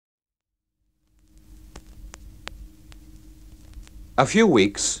A few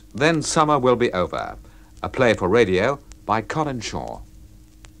weeks, then summer will be over. A play for radio by Colin Shaw.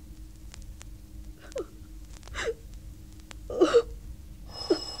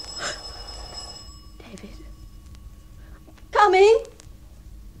 David. Coming!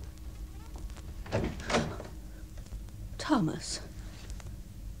 Thomas.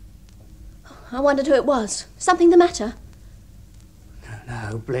 I wondered who it was. Something the matter?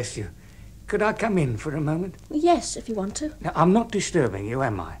 No, bless you. Could I come in for a moment? Yes, if you want to. Now, I'm not disturbing you,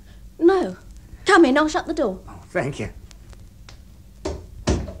 am I? No. Come in, I'll shut the door. Oh, thank you.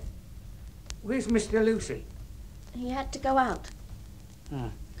 Where's Mr. Lucey? He had to go out. Oh.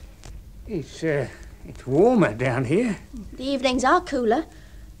 It's warmer down here. The evenings are cooler.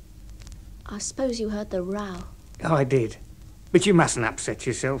 I suppose you heard the row. I did. But you mustn't upset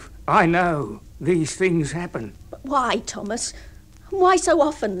yourself. I know. These things happen. But why, Thomas? Why so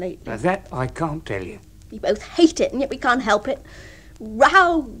often lately? That I can't tell you. We both hate it, and yet we can't help it.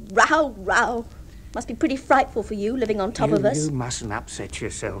 Row, row, row. Must be pretty frightful for you, living on top of us. You mustn't upset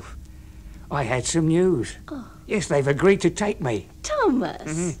yourself. I had some news. Oh. Yes, they've agreed to take me. Thomas!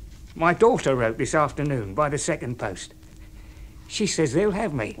 Mm-hmm. My daughter wrote this afternoon by the second post. She says they'll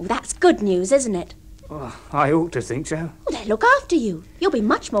have me. Well, that's good news, isn't it? Well, I ought to think so. Well, they look after you. You'll be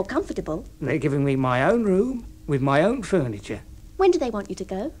much more comfortable. They're giving me my own room with my own furniture. When do they want you to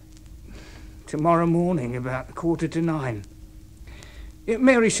go? Tomorrow morning, about 8:45.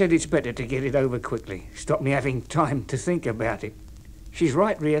 Mary said it's better to get it over quickly. Stop me having time to think about it. She's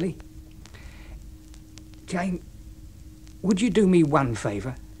right, really. Jane, would you do me one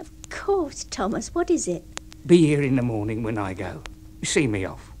favour? Of course, Thomas. What is it? Be here in the morning when I go. See me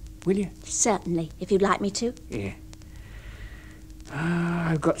off, will you? Certainly, if you'd like me to. Yeah.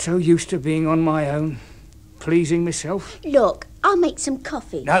 I've got so used to being on my own, pleasing myself. Look, I'll make some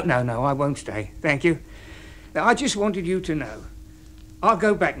coffee. No, I won't stay. Thank you. Now, I just wanted you to know. I'll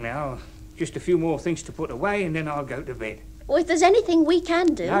go back now. Just a few more things to put away, and then I'll go to bed. Well, if there's anything we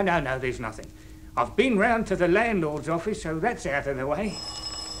can do... No, there's nothing. I've been round to the landlord's office, so that's out of the way.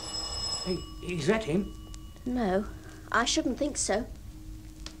 Hey, is that him? No, I shouldn't think so.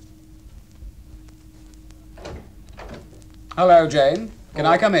 Hello, Jane. Can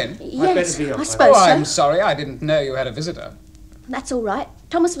I come in? Yes, I'd better be off. I suppose so. I'm sorry. I didn't know you had a visitor. That's all right.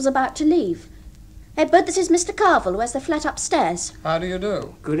 Thomas was about to leave. Hey, Bud, this is Mr. Carvel, who has the flat upstairs. How do you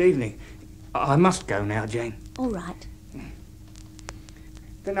do? Good evening. I must go now, Jane. All right.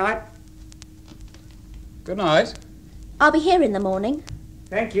 Good night. Good night. I'll be here in the morning.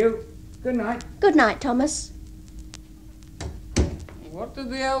 Thank you. Good night. Good night, Thomas. What did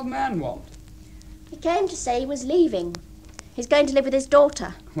the old man want? He came to say he was leaving. He's going to live with his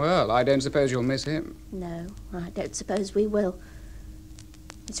daughter. Well, I don't suppose you'll miss him. No, I don't suppose we will.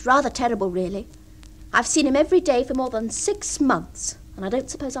 It's rather terrible, really. I've seen him every day for more than 6 months, and I don't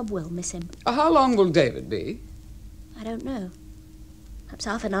suppose I will miss him. How long will David be? I don't know. Perhaps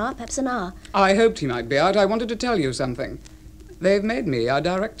half an hour, perhaps an hour. I hoped he might be out. I wanted to tell you something. They've made me our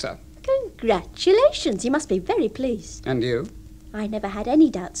director. Congratulations. You must be very pleased. And you? I never had any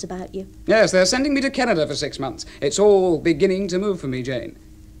doubts about you. Yes, they're sending me to Canada for 6 months. It's all beginning to move for me, Jane.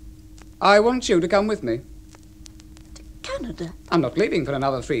 I want you to come with me. To Canada? I'm not leaving for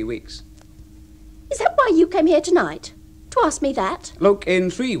another 3 weeks. Is that why you came here tonight? To ask me that? Look, in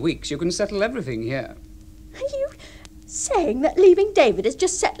 3 weeks you can settle everything here. Are you saying that leaving David is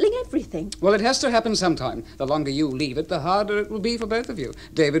just settling everything? Well, it has to happen sometime. The longer you leave it, the harder it will be for both of you.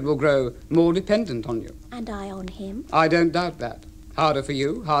 David will grow more dependent on you. And I on him? I don't doubt that. Harder for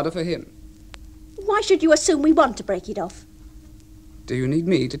you, harder for him. Why should you assume we want to break it off? Do you need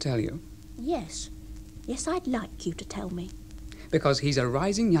me to tell you? Yes. Yes, I'd like you to tell me. Because he's a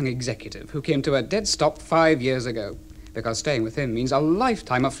rising young executive who came to a dead stop 5 years ago. Because staying with him means a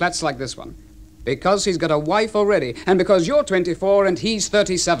lifetime of flats like this one. Because he's got a wife already. And because you're 24 and he's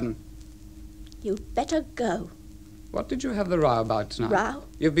 37. You'd better go. What did you have the row about tonight? Row?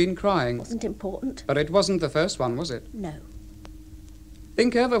 You've been crying. Wasn't important. But it wasn't the first one, was it? No.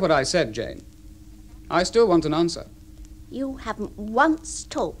 Think over what I said, Jane. I still want an answer. You haven't once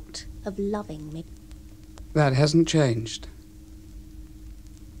talked of loving me. That hasn't changed.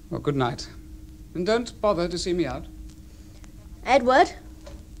 Well, good night. And don't bother to see me out. Edward,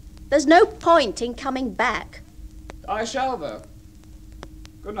 there's no point in coming back. I shall, though.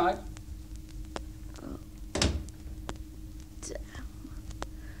 Good night.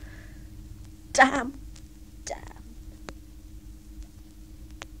 Damn.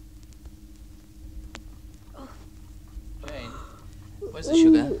 Jane, where's the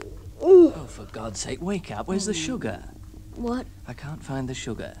sugar? Oh, for God's sake, wake up. Where's the sugar? What? I can't find the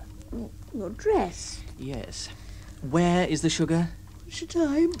sugar. Your dress. Yes. Where is the sugar? What's the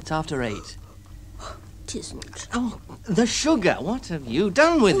time? It's after 8. It isn't. Oh, the sugar. What have you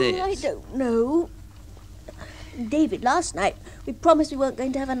done with it? I don't know. David, last night, we promised we weren't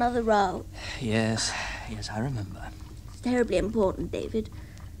going to have another row. Yes, I remember. It's terribly important, David.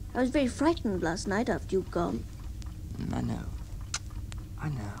 I was very frightened last night after you'd gone. I know.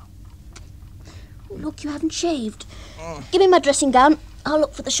 Oh, look, you haven't shaved. Give me my dressing gown. I'll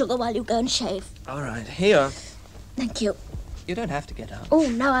look for the sugar while you go and shave. All right, here. Thank you. You don't have to get up. Oh,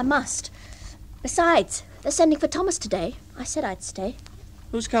 no, I must. Besides, they're sending for Thomas today. I said I'd stay.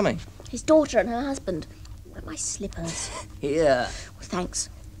 Who's coming? His daughter and her husband. Where are my slippers? Here. Well, thanks.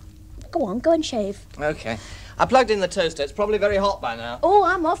 Go on, go and shave. Okay. I plugged in the toaster. It's probably very hot by now. Oh,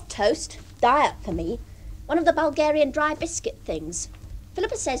 I'm off toast. Diet for me. One of the Bulgarian dry biscuit things.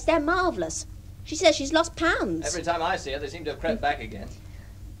 Philippa says they're marvellous. She says she's lost pounds. Every time I see her, they seem to have crept back again.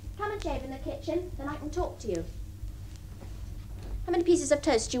 Come and shave in the kitchen, then I can talk to you. How many pieces of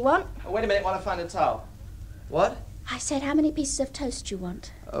toast do you want? Oh, wait a minute while I find a towel. What? I said, how many pieces of toast do you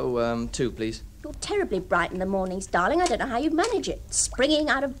want? Oh, 2, please. You're terribly bright in the mornings, darling. I don't know how you manage it. Springing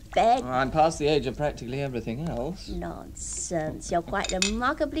out of bed. Oh, I'm past the age of practically everything else. Nonsense. You're quite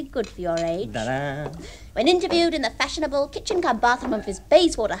remarkably good for your age. Ta-da! When interviewed in the fashionable kitchen-cum-bathroom of his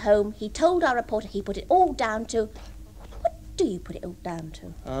Bayswater home, he told our reporter he put it all down to... What do you put it all down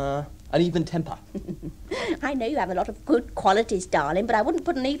to? An even temper. I know you have a lot of good qualities, darling, but I wouldn't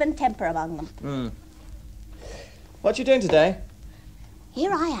put an even temper among them. What you doing today?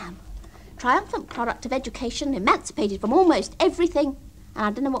 Here I am. Triumphant product of education, emancipated from almost everything, and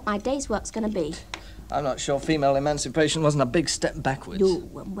I don't know what my day's work's going to be. I'm not sure female emancipation wasn't a big step backwards.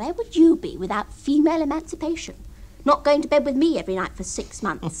 No, and where would you be without female emancipation? Not going to bed with me every night for 6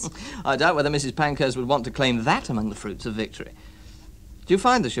 months. I doubt whether Mrs. Pankhurst would want to claim that among the fruits of victory. Did you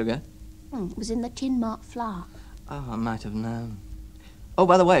find the sugar? It was in the tin marked flour. Oh, I might have known. Oh,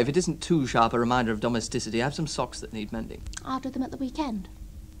 by the way, if it isn't too sharp a reminder of domesticity, I have some socks that need mending. I'll do them at the weekend.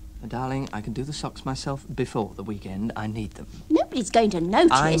 Darling, I can do the socks myself before the weekend. I need them. Nobody's going to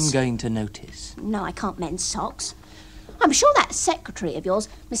notice. I'm going to notice. No, I can't mend socks. I'm sure that secretary of yours,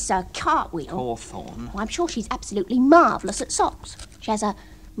 Mr. Cartwheel... Hawthorne. Well, I'm sure she's absolutely marvellous at socks. She has a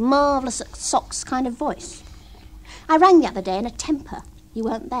marvellous at socks kind of voice. I rang the other day in a temper. You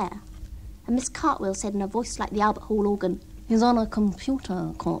weren't there. And Miss Cartwheel said in a voice like the Albert Hall organ, "He's on a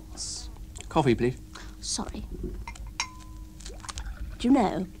computer course." Coffee, please. Sorry. Do you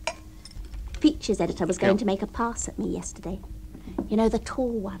know, Peach's editor was going to make a pass at me yesterday. You know, the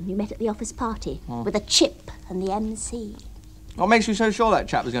tall one you met at the office party, with the chip and the MC. What makes you so sure that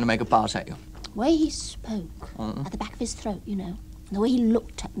chap was going to make a pass at you? The way he spoke, at the back of his throat, you know, and the way he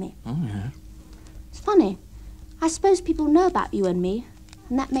looked at me. Oh, yeah. It's funny. I suppose people know about you and me,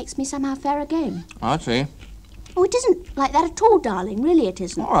 and that makes me somehow fair game. I see. Oh, it isn't like that at all, darling. Really, it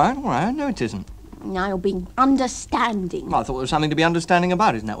isn't. All right. No, it isn't. Now you're being understanding. Well, I thought there was something to be understanding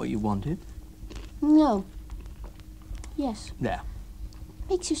about. Isn't that what you wanted? No. Yes. There.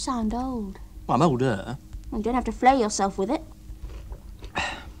 Makes you sound old. Well, I'm older. You don't have to flay yourself with it.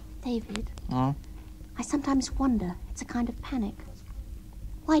 David, Hmm? I sometimes wonder, it's a kind of panic.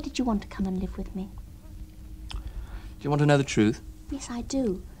 Why did you want to come and live with me? Do you want to know the truth? Yes, I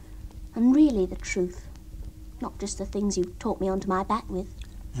do. And really the truth. Not just the things you taught me onto my back with.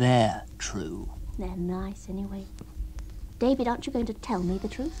 They're true. They're nice, anyway. David, aren't you going to tell me the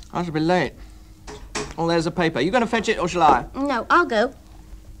truth? I shall be late. Oh, there's a paper. You going to fetch it, or shall I? No, I'll go.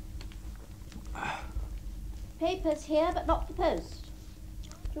 Paper's here, but not the post.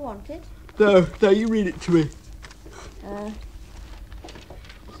 Do you want it? No, you read it to me.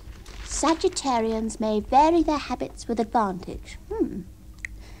 Sagittarians may vary their habits with advantage.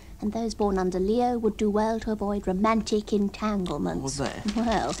 And those born under Leo would do well to avoid romantic entanglements. What's that?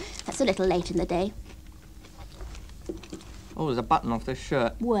 Well, that's a little late in the day. Oh, there's a button off this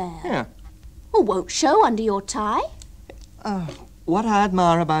shirt. Where? Yeah. Well, won't show under your tie. What I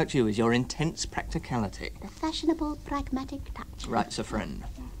admire about you is your intense practicality. The fashionable, pragmatic touch. Writes a friend.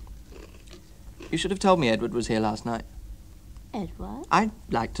 You should have told me Edward was here last night. Edward? I'd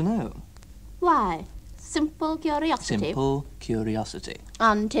like to know. Why? Simple curiosity. Simple curiosity.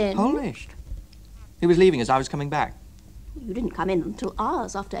 Untin. Polished. He was leaving as I was coming back. You didn't come in until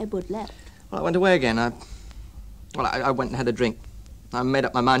hours after Edward left. Well, I went away again. I went and had a drink. I made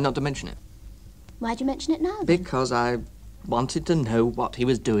up my mind not to mention it. Why'd you mention it now, then? Because I wanted to know what he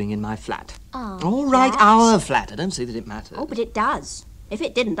was doing in my flat. All right, our flat. I don't see that it matters. Oh, but it does. If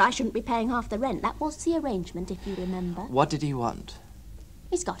it didn't, I shouldn't be paying half the rent. That was the arrangement, if you remember. What did he want?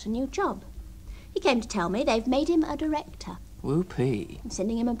 He's got a new job. He came to tell me they've made him a director. Whoopee. I'm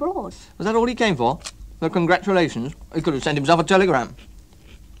sending him abroad. Was that all he came for? Well, congratulations. He could have sent himself a telegram.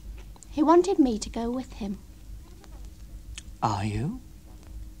 He wanted me to go with him. Are you?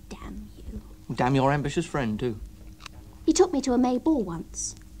 Damn you. Damn your ambitious friend, too. He took me to a May ball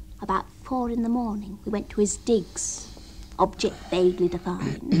once. About 4 in the morning, we went to his digs. Object vaguely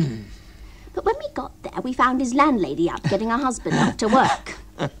defined. But when we got there, we found his landlady out getting her husband off to work.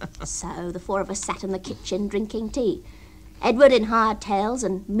 So the 4 of us sat in the kitchen drinking tea. Edward in hard tails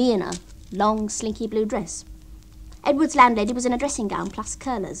and me in a long, slinky blue dress. Edward's landlady was in a dressing gown plus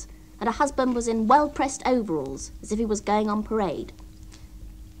curlers, and her husband was in well-pressed overalls, as if he was going on parade.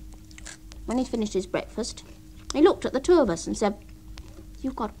 When he'd finished his breakfast, he looked at the 2 of us and said,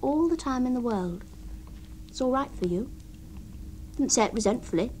 "You've got all the time in the world. It's all right for you." Didn't say it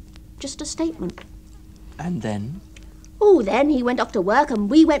resentfully, just a statement. And then? Oh, then he went off to work and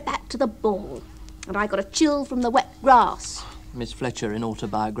we went back to the ball. And I got a chill from the wet grass. Miss Fletcher in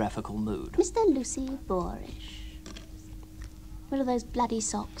autobiographical mood. Mr. Lucey boorish. What are those bloody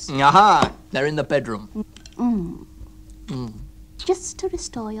socks? Aha! They're in the bedroom. Just to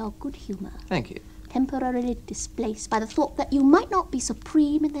restore your good humour. Thank you. Temporarily displaced by the thought that you might not be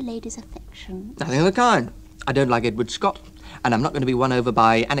supreme in the lady's affection. Nothing of the kind. I don't like Edward Scott, and I'm not going to be won over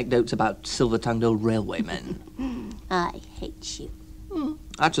by anecdotes about silver-tongued old railwaymen. I hate you.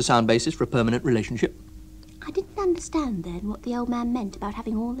 That's a sound basis for a permanent relationship. I didn't understand then what the old man meant about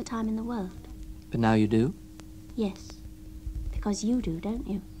having all the time in the world. But now you do? Yes, because you do, don't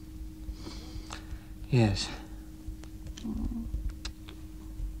you? Yes.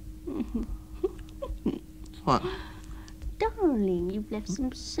 What? Darling, you've left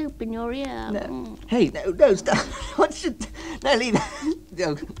some soap in your ear. No. Hey, no, stop. What should... No, leave that.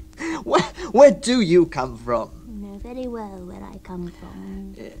 No. Where do you come from? You know very well where I come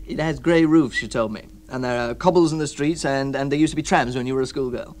from. It has grey roofs, you told me. And there are cobbles in the streets, and there used to be trams when you were a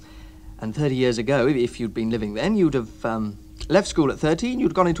schoolgirl. And 30 years ago, if you'd been living then, you'd have left school at 13,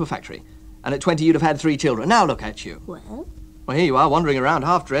 you'd gone into a factory. And at 20, you'd have had 3 children. Now look at you. Well? Well, here you are, wandering around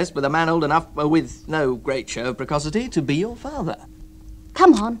half-dressed with a man old enough, with no great show of precocity, to be your father.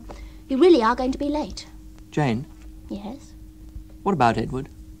 Come on. You really are going to be late. Jane? Yes? What about Edward?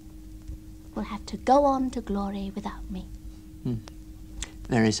 Will have to go on to glory without me.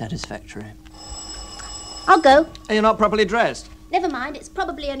 Very satisfactory. I'll go. And you're not properly dressed. Never mind, it's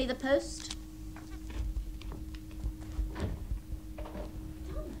probably only the post.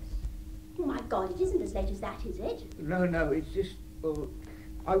 Thomas. Oh, my God, it isn't as late as that, is it? No, it's just... Well,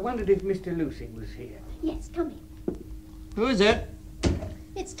 I wondered if Mr. Lucey was here. Yes, come in. Who is it?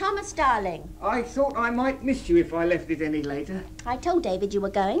 It's Thomas, darling. I thought I might miss you if I left it any later. I told David you were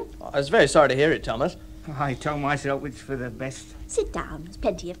going. I was very sorry to hear it, Thomas. I told myself it's for the best. Sit down, there's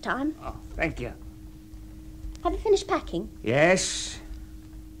plenty of time. Oh, thank you. Have you finished packing? Yes.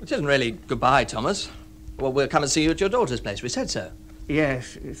 Which isn't really goodbye, Thomas. Well, we'll come and see you at your daughter's place. We said so.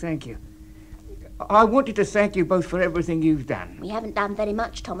 Yes, thank you. I wanted to thank you both for everything you've done. We haven't done very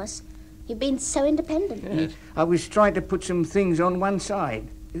much, Thomas. You've been so independent. Yes. I was trying to put some things on one side,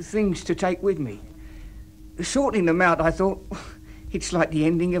 things to take with me. Sorting them out, I thought, it's like the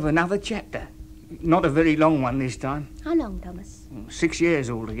ending of another chapter. Not a very long one this time. How long, Thomas? 6 years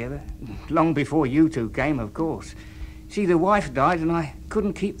altogether. Long before you 2 came, of course. See, the wife died and I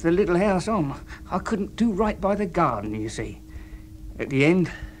couldn't keep the little house on. I couldn't do right by the garden, you see. At the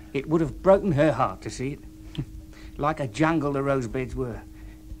end, it would have broken her heart to see it. Like a jungle the rose beds were.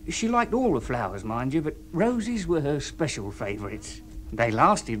 She liked all the flowers, mind you, but roses were her special favourites. They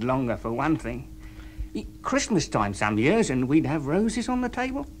lasted longer, for one thing. Christmas time some years and we'd have roses on the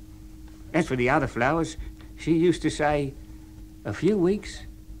table. As for the other flowers, she used to say, a few weeks,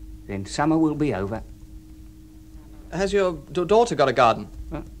 then summer will be over. Has your daughter got a garden?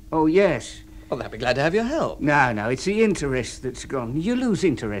 Oh, yes. Well, they'll be glad to have your help. No, it's the interest that's gone. You lose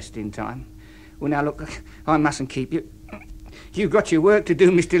interest in time. Well, now, look, I mustn't keep you. You've got your work to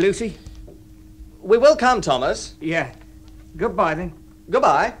do, Mr. Lucey. We will come, Thomas. Yeah. Goodbye, then.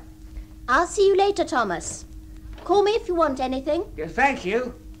 Goodbye. I'll see you later, Thomas. Call me if you want anything. Yeah, thank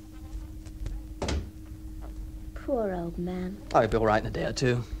you. Poor old man. I'll be all right in a day or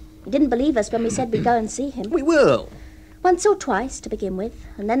 2. He didn't believe us when we said we'd go and see him. We will. Once or twice, to begin with,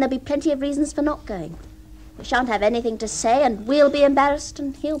 and then there'll be plenty of reasons for not going. We shan't have anything to say, and we'll be embarrassed,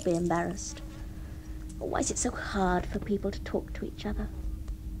 and he'll be embarrassed. Why is it so hard for people to talk to each other?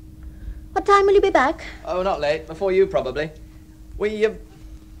 What time will you be back? Oh, not late. Before you, probably.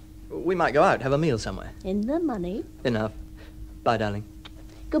 We might go out, have a meal somewhere. In the money. Enough. Bye, darling.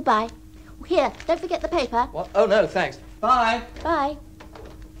 Goodbye. Here, don't forget the paper. What? Oh, no, thanks. Bye. Bye.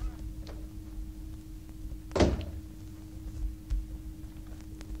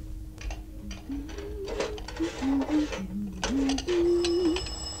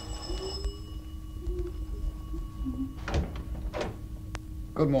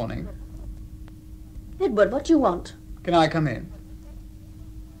 Good morning. Edward, what do you want? Can I come in?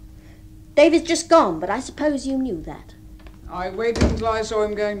 David's just gone, but I suppose you knew that. I waited until I saw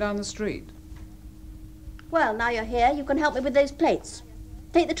him going down the street. Well, now you're here, you can help me with those plates.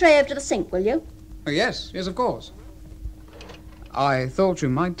 Take the tray over to the sink, will you? Oh, yes, of course. I thought you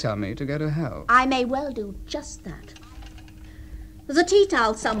might tell me to go to hell. I may well do just that. There's a tea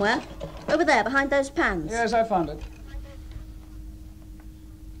towel somewhere, over there, behind those pans. Yes, I found it.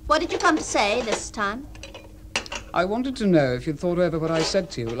 What did you come to say this time? I wanted to know if you'd thought over what I said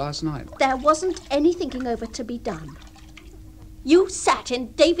to you last night. There wasn't any thinking over to be done. You sat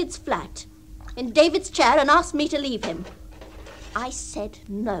in David's flat, in David's chair, and asked me to leave him. I said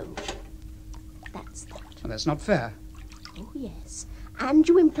no. That's that. Well, that's not fair. Oh, yes. And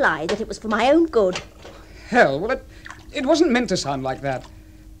you implied that it was for my own good. Hell, well, it wasn't meant to sound like that.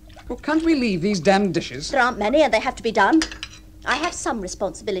 Well, can't we leave these damned dishes? There aren't many, and they have to be done. I have some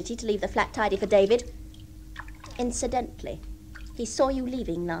responsibility to leave the flat tidy for David. Incidentally, he saw you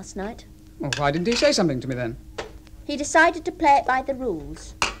leaving last night. Well, why didn't he say something to me then? He decided to play it by the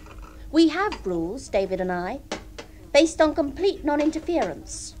rules. We have rules, David and I, based on complete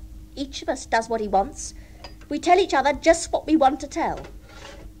non-interference. Each of us does what he wants. We tell each other just what we want to tell.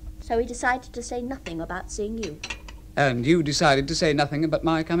 So he decided to say nothing about seeing you. And you decided to say nothing about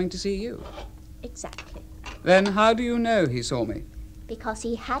my coming to see you. Exactly. Then how do you know he saw me? Because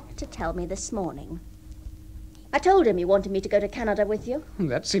he had to tell me this morning. I told him you wanted me to go to Canada with you.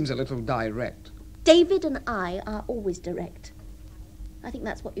 That seems a little direct. David and I are always direct. I think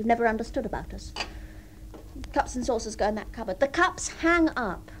that's what you've never understood about us. Cups and saucers go in that cupboard. The cups hang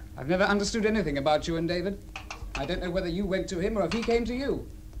up. I've never understood anything about you and David. I don't know whether you went to him or if he came to you.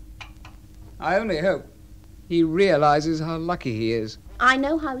 I only hope he realizes how lucky he is. I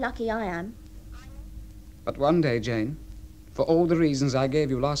know how lucky I am. But one day, Jane, for all the reasons I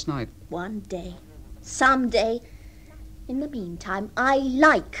gave you last night. One day. Someday. In the meantime, I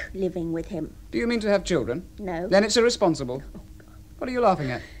like living with him. Do you mean to have children? No. Then it's irresponsible. What are you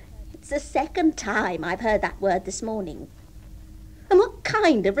laughing at? It's the second time I've heard that word this morning. And what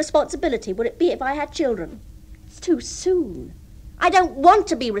kind of responsibility would it be if I had children? It's too soon. I don't want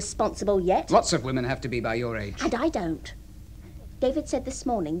to be responsible yet. Lots of women have to be by your age. And I don't. David said this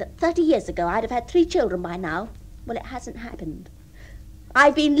morning that 30 years ago I'd have had 3 children by now. Well, it hasn't happened.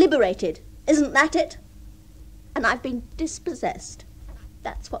 I've been liberated. Isn't that it? And I've been dispossessed.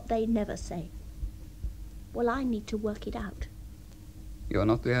 That's what they never say. Well, I need to work it out. You're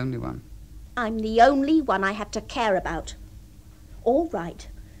not the only one. I'm the only one I have to care about. All right.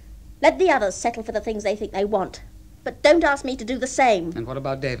 Let the others settle for the things they think they want. But don't ask me to do the same. And what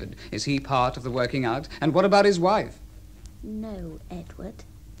about David? Is he part of the working out? And what about his wife? No, Edward.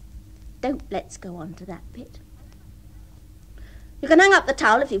 Don't let's go on to that bit. You can hang up the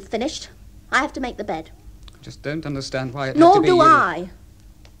towel if you've finished. I have to make the bed. I just don't understand why it had Nor to be do you. I.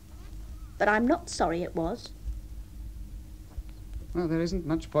 But I'm not sorry it was. Well, there isn't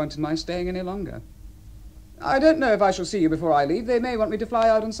much point in my staying any longer. I don't know if I shall see you before I leave. They may want me to fly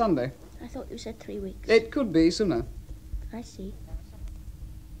out on Sunday. I thought you said 3 weeks. It could be sooner. I see.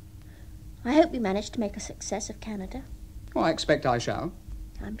 I hope you manage to make a success of Canada. Oh, I expect I shall.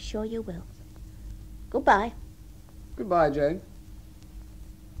 I'm sure you will. Goodbye. Goodbye, Jane.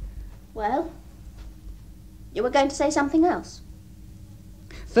 Well, you were going to say something else.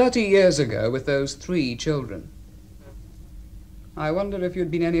 30 years ago, with those 3 children, I wonder if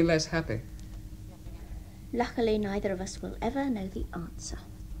you'd been any less happy. Luckily, neither of us will ever know the answer.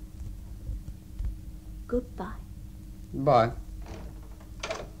 Goodbye. Bye.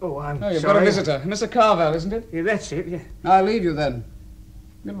 Oh, I'm Oh, you've sorry. got a visitor. Mr. Carvel, isn't it? Yeah, that's it, yeah. I'll leave you then.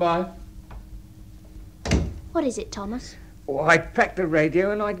 Goodbye. What is it, Thomas? Oh, I'd packed the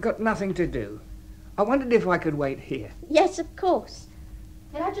radio and I'd got nothing to do. I wondered if I could wait here. Yes, of course.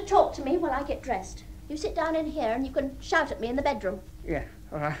 You'll have to talk to me while I get dressed. You sit down in here and you can shout at me in the bedroom. Yeah,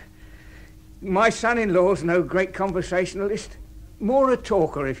 all right. My son-in-law's no great conversationalist. More a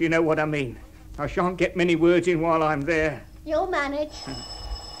talker, if you know what I mean. I shan't get many words in while I'm there. You'll manage.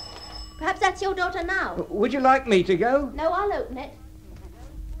 Perhaps that's your daughter now. Would you like me to go? No, I'll open it.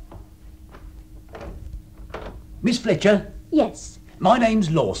 Miss Fletcher, Yes. my name's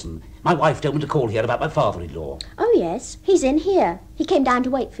Lawson. My wife told me to call here about my father-in-law. Oh, yes. He's in here. He came down to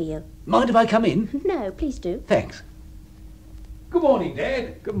wait for you. Mind if I come in? No, please do. Thanks. Good morning,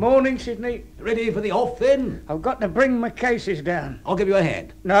 Dad. Good morning, Sidney. Ready for the off, then? I've got to bring my cases down. I'll give you a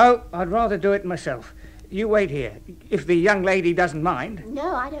hand. No, I'd rather do it myself. You wait here, if the young lady doesn't mind.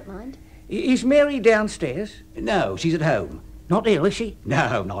 No, I don't mind. Is Mary downstairs? No, she's at home. Not ill, is she?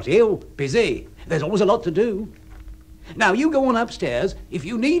 No, not ill. Busy. There's always a lot to do. Now, you go on upstairs. If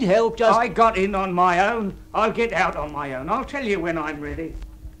you need help, just... I got in on my own. I'll get out on my own. I'll tell you when I'm ready.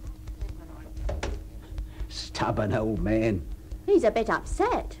 Stubborn old man. He's a bit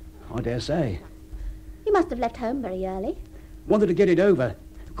upset. I dare say. He must have left home very early. Wanted to get it over.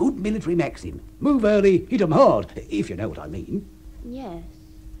 Good military maxim. Move early, hit 'em hard, if you know what I mean. Yes.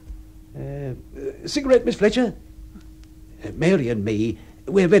 Cigarette, Miss Fletcher? Mary and me,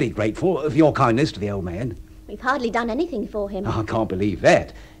 we're very grateful for your kindness to the old man. We've hardly done anything for him. I can't believe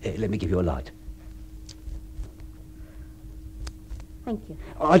that. Let me give you a light. Thank you.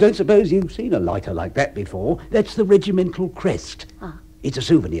 I don't suppose you've seen a lighter like that before. That's the regimental crest. Ah, It's a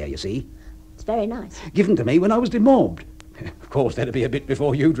souvenir, you see. it's very nice. Given to me when I was demobbed. Of course, that'd be a bit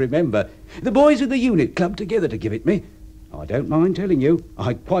before you'd remember. The boys of the unit clubbed together to give it me. I don't mind telling you, I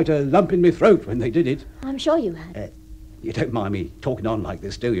had quite a lump in my throat when they did it. I'm sure you had. You don't mind me talking on like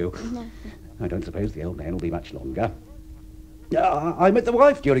this, do you? No. I don't suppose the old man will be much longer. I met the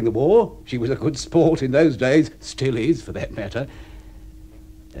wife during the war. She was a good sport in those days. Still is, for that matter.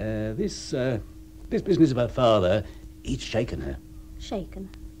 This business of her father, it's shaken her. Shaken.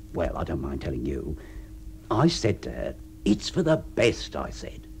 Well, I don't mind telling you. I said to her, it's for the best, I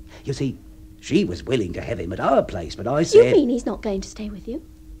said. You see, she was willing to have him at our place, but I said... You mean he's not going to stay with you?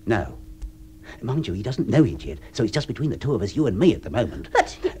 No. Mind you, he doesn't know it yet, so it's just between the two of us, you and me at the moment.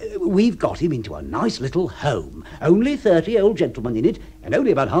 But... We've got him into a nice little home. Only 30 old gentlemen in it, and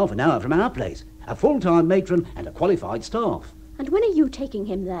only about half an hour from our place. A full-time matron and a qualified staff. And when are you taking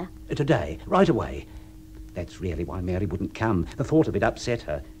him there? Today, right away. That's really why Mary wouldn't come. The thought of it upset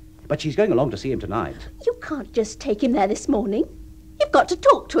her. But she's going along to see him tonight. You can't just take him there this morning. You've got to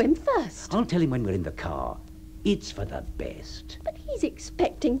talk to him first. I'll tell him when we're in the car. It's for the best. But he's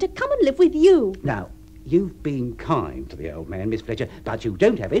expecting to come and live with you. Now, you've been kind to the old man, Miss Fletcher, but you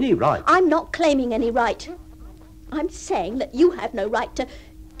don't have any right... I'm not claiming any right. I'm saying that you have no right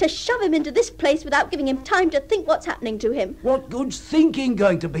to shove him into this place without giving him time to think what's happening to him. What good's thinking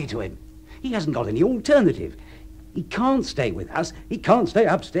going to be to him? He hasn't got any alternative. He can't stay with us. He can't stay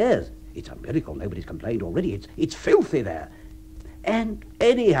upstairs. It's a miracle nobody's complained already. It's filthy there. And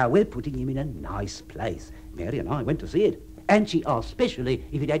anyhow, we're putting him in a nice place. Mary and I went to see it. And she asked specially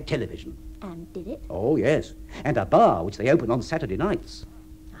if it had television. And did it? Oh, yes. And a bar, which they open on Saturday nights.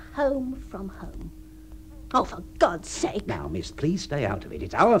 A home from home. Oh, for God's sake. Now, miss, please stay out of it.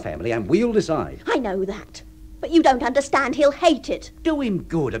 It's our family and we'll decide. I know that. But you don't understand. He'll hate it. Do him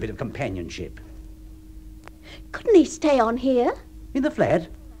good, a bit of companionship. Couldn't he stay on here? In the flat?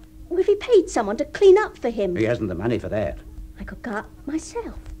 Or if he paid someone to clean up for him? He hasn't the money for that. I could go up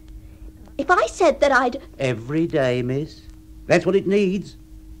myself. If I said that I'd... Every day, miss. That's what it needs.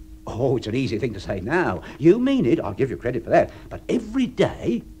 Oh, it's an easy thing to say now. You mean it, I'll give you credit for that. But every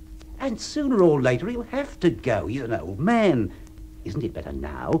day, and sooner or later he'll have to go. He's an old man. Isn't it better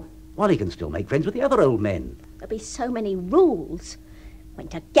now, while he can still make friends with the other old men? There'll be so many rules. When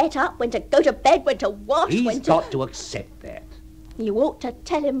to get up, when to go to bed, when to wash, He's when to... got to accept that. You ought to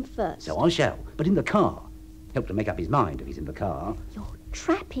tell him first. So I shall, but in the car. Help to make up his mind if he's in the car. You're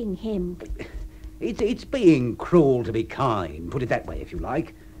trapping him. It's being cruel to be kind, put it that way if you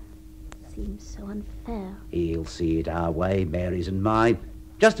like. Seems so unfair. He'll see it our way, Mary's and mine,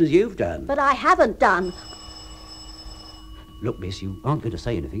 just as you've done. But I haven't done. Look, miss, you aren't going to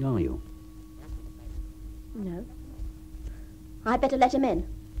say anything, are you? No. I better let him in.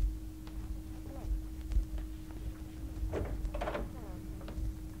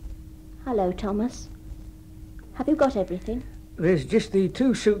 Hello, Thomas. Have you got everything? There's just the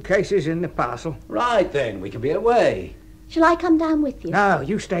 2 suitcases in the parcel. Right then, we can be away. Shall I come down with you? No,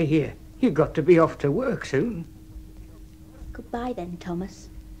 you stay here. You've got to be off to work soon. Goodbye then, Thomas.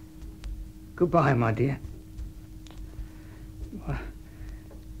 Goodbye, my dear.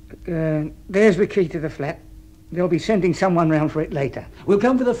 There's the key to the flat. They'll be sending someone round for it later. We'll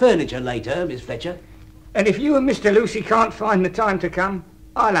come for the furniture later, Miss Fletcher. And if you and Mr. Lucey can't find the time to come,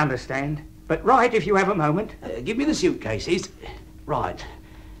 I'll understand. But write if you have a moment. Give me the suitcases. Right.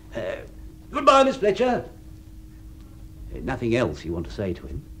 Goodbye, Miss Fletcher. Nothing else you want to say to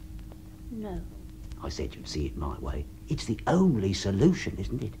him? No. I said you'd see it my way. It's the only solution,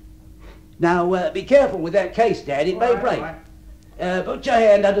 isn't it? Now, be careful with that case, Dad. It may break. Right. Put your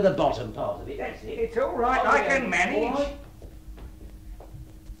hand under the bottom part of it. That's it. It's all right. I can manage. All right.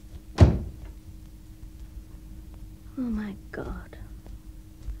 Oh, my God.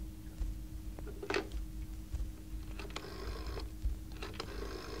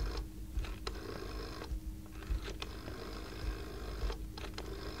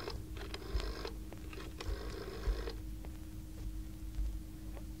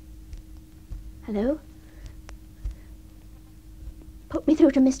 Hello? me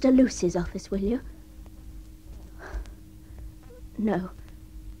through to Mr. Lucey's office, will you? No.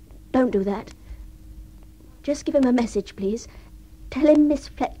 Don't do that. Just give him a message, please. Tell him Miss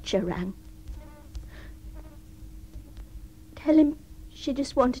Fletcher rang. Tell him she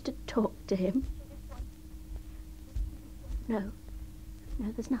just wanted to talk to him. No,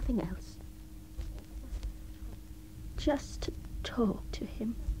 there's nothing else. Just to talk to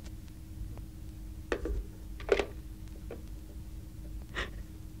him.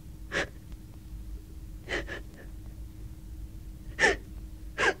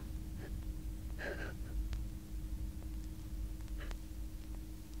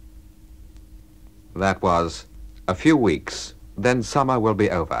 That was A Few Weeks, Then Summer Will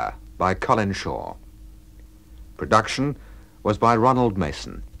Be Over by Colin Shaw. Production was by Ronald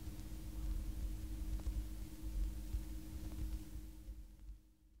Mason.